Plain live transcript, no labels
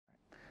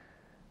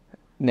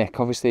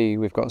Nick, obviously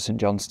we've got St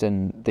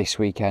Johnstone this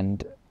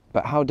weekend,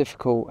 but how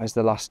difficult has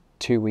the last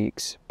 2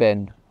 weeks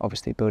been,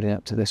 obviously building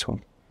up to this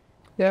one?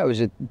 Yeah, it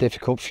was a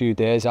difficult few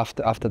days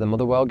after the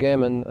Motherwell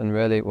game, and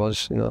really it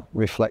was,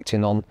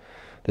 reflecting on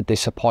the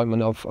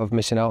disappointment of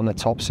missing out on the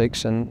top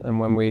six, and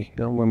when we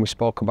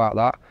spoke about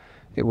that,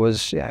 it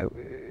was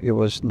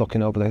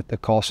looking over the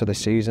course of the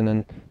season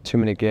and too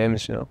many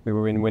games. We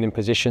were in winning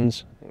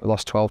positions, we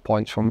lost 12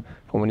 points from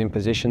winning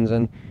positions,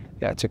 and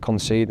to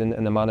concede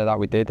in the manner that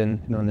we did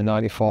in the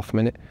 94th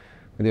minute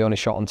with the only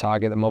shot on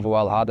target that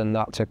Motherwell had, and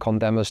that to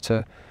condemn us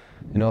to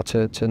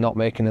not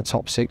making the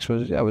top six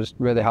was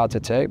really hard to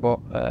take, but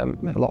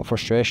a lot of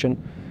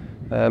frustration,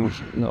 a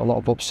lot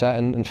of upset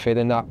and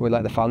feeling that we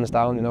let the fans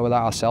down, we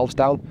let ourselves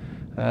down,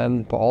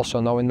 but also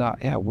knowing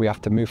that we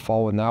have to move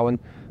forward now, and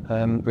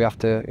we have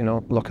to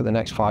look at the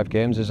next 5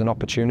 games as an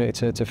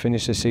opportunity to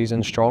finish the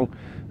season strong,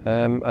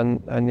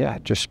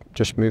 and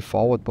just move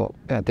forward. But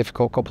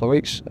difficult couple of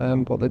weeks,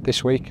 but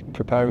this week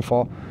preparing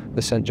for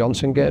the St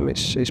Johnstone game,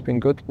 it's been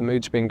good, the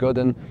mood's been good,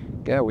 and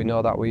we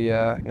know that we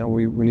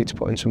need to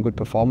put in some good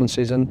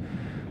performances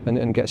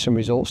and get some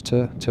results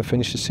to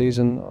finish the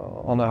season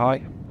on a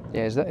high.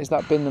 Yeah, has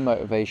that been the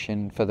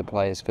motivation for the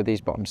players for these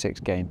bottom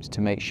 6 games,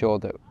 to make sure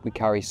that we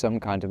carry some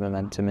kind of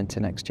momentum into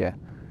next year?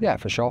 Yeah,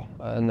 for sure.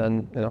 And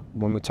then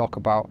when we talk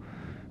about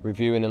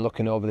reviewing and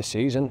looking over the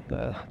season,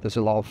 there's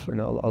a lot of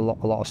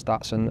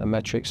stats and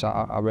metrics that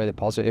are really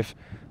positive.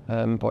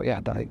 But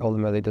that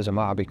ultimately doesn't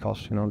matter,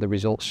 because the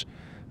results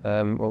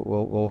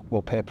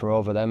will paper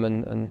over them,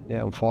 and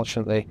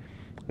unfortunately,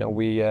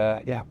 we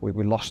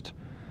lost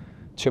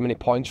too many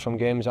points from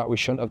games that we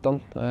shouldn't have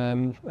done,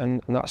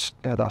 and that's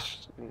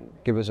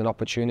give us an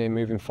opportunity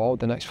moving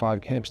forward the next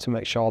 5 games to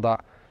make sure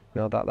that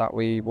that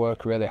we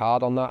work really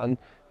hard on that. And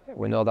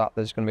we know that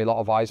there's going to be a lot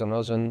of eyes on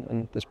us,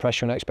 and there's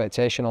pressure and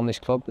expectation on this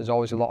club. There's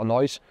always a lot of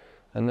noise,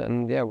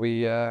 and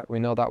we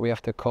know that we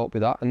have to cope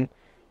with that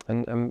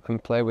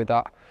and play with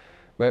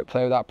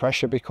that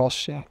pressure,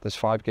 because there's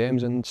 5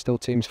 games and still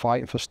teams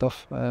fighting for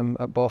stuff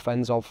at both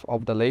ends of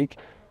the league.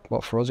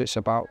 But for us, it's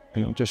about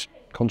just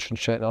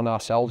concentrating on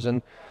ourselves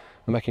and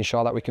making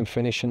sure that we can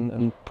finish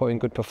and put in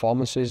good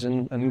performances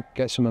and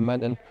get some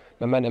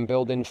momentum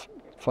building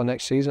for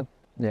next season.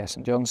 Yeah,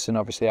 St Johnstone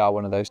obviously are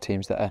one of those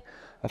teams that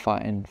are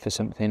fighting for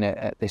something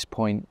at this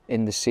point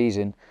in the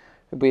season.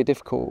 It'll be a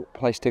difficult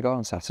place to go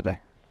on Saturday.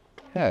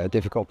 Yeah, a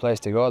difficult place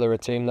to go. They're a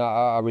team that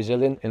are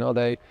resilient.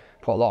 They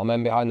put a lot of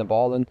men behind the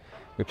ball, and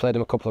we played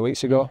them a couple of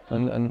weeks ago,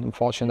 and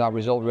unfortunately that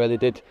result really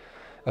did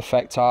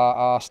affect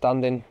our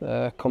standing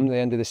come the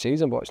end of the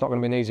season. But it's not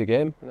going to be an easy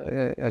game.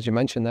 As you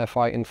mentioned, they're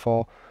fighting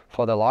for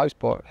their lives,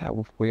 but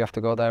we have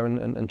to go there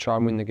and try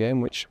and win the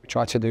game, which we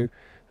try to do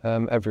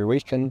every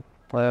week, and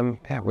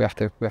we have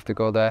to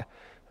go there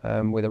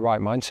with the right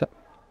mindset.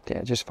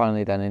 Yeah, just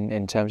finally then,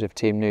 in terms of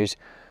team news,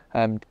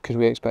 could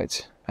we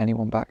expect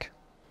anyone back?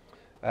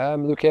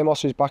 Luke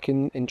Amos is back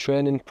in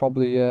training,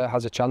 probably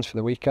has a chance for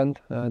the weekend.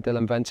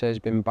 Dylan Vente has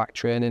been back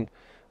training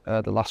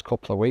the last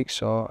couple of weeks,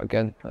 so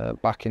again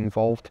back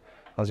involved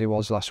as he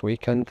was last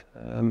weekend.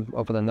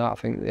 Other than that, I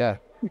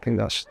think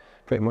that's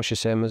pretty much the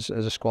same as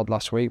a squad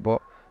last week,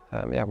 but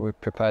we're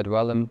prepared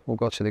well, and we'll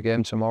go to the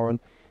game tomorrow, and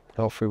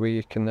hopefully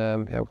we can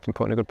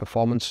put in a good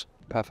performance.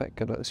 Perfect,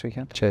 good luck this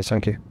weekend. Cheers,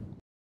 thank you.